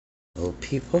Well,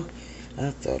 people, I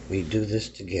thought we'd do this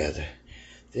together.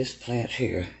 This plant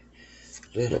here,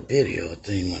 little bitty old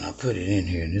thing when I put it in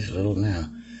here, and it's little now,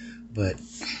 but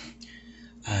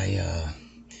I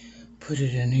put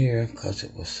it in here because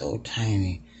it was so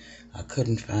tiny. I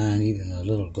couldn't find even a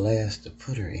little glass to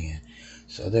put her in.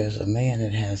 So there's a man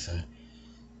that has a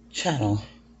channel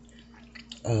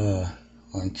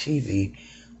on TV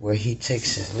where he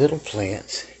takes his little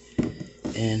plants,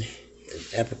 and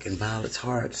African violet's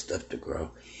hard stuff to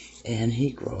grow, and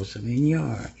he grows them in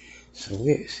yarn. So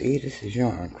see, this is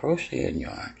yarn, crochet and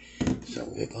yarn. So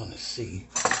we're gonna see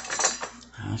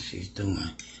how she's doing.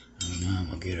 I don't know how I'm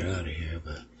gonna get her out of here,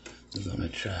 but we're gonna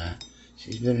try.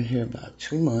 She's been in here about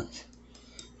 2 months.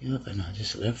 Yep, and I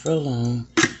just left her alone.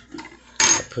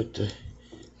 I put the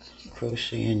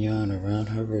crochet and yarn around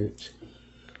her roots.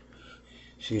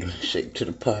 She'll shake to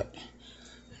the pot,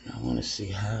 and I want to see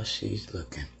how she's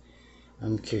looking.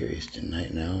 I'm curious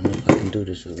tonight. Now, I don't know if I can do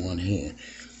this with one hand,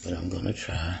 but I'm gonna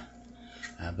try.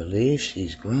 I believe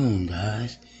she's grown,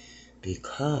 guys,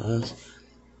 because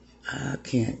I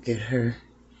can't get her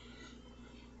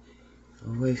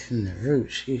away from the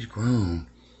roots. She's grown.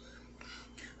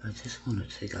 I just want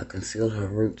to I can feel her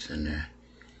roots in there.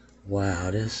 Wow,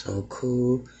 that's so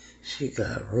cool. She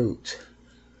got roots.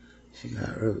 She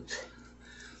got roots.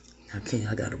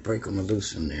 I gotta break them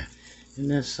loose from there. Isn't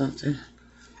that something?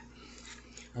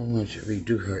 I wanted to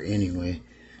redo her anyway.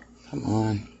 Come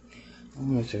on. I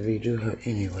wanted to redo her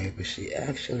anyway, but she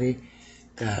actually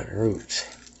got roots.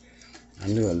 I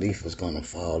knew a leaf was gonna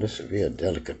fall. This is a real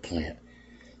delicate plant.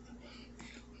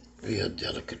 Real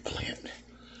delicate plant.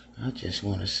 I just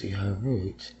want to see her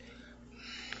roots.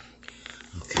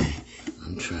 Okay,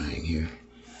 I'm trying here.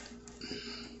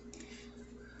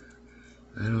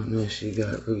 I don't know if she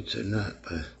got roots or not,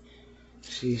 but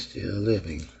she's still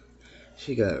living.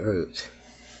 She got roots,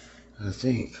 I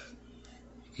think.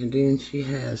 And then she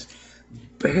has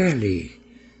barely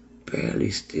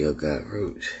still got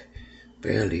roots.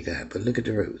 Barely got, but look at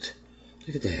the roots.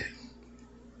 Look at that.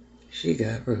 She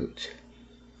got roots.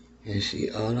 And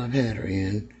all I've had her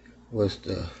in was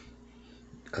the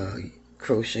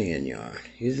crocheting yarn.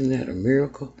 Isn't that a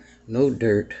miracle? No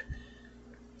dirt,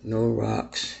 no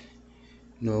rocks,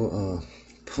 no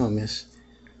pumice,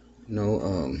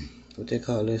 no what they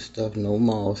call this stuff, no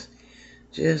moss,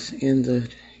 just in the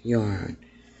yarn.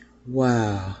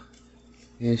 Wow.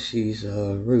 And she's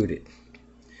rooted.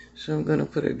 So I'm gonna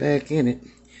put it back in it,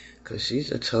 because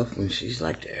she's a tough one. She's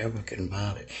like the African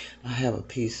violet. I have a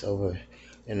piece over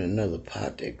in another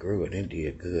pot that grew and it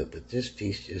did good, but this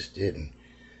piece just didn't.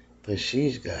 But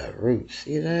she's got roots.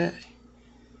 See that?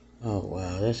 Oh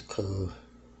wow, that's cool.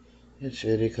 It's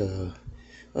really cool.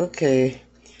 Okay,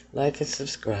 like and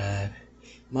subscribe.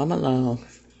 Mama long.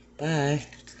 Bye.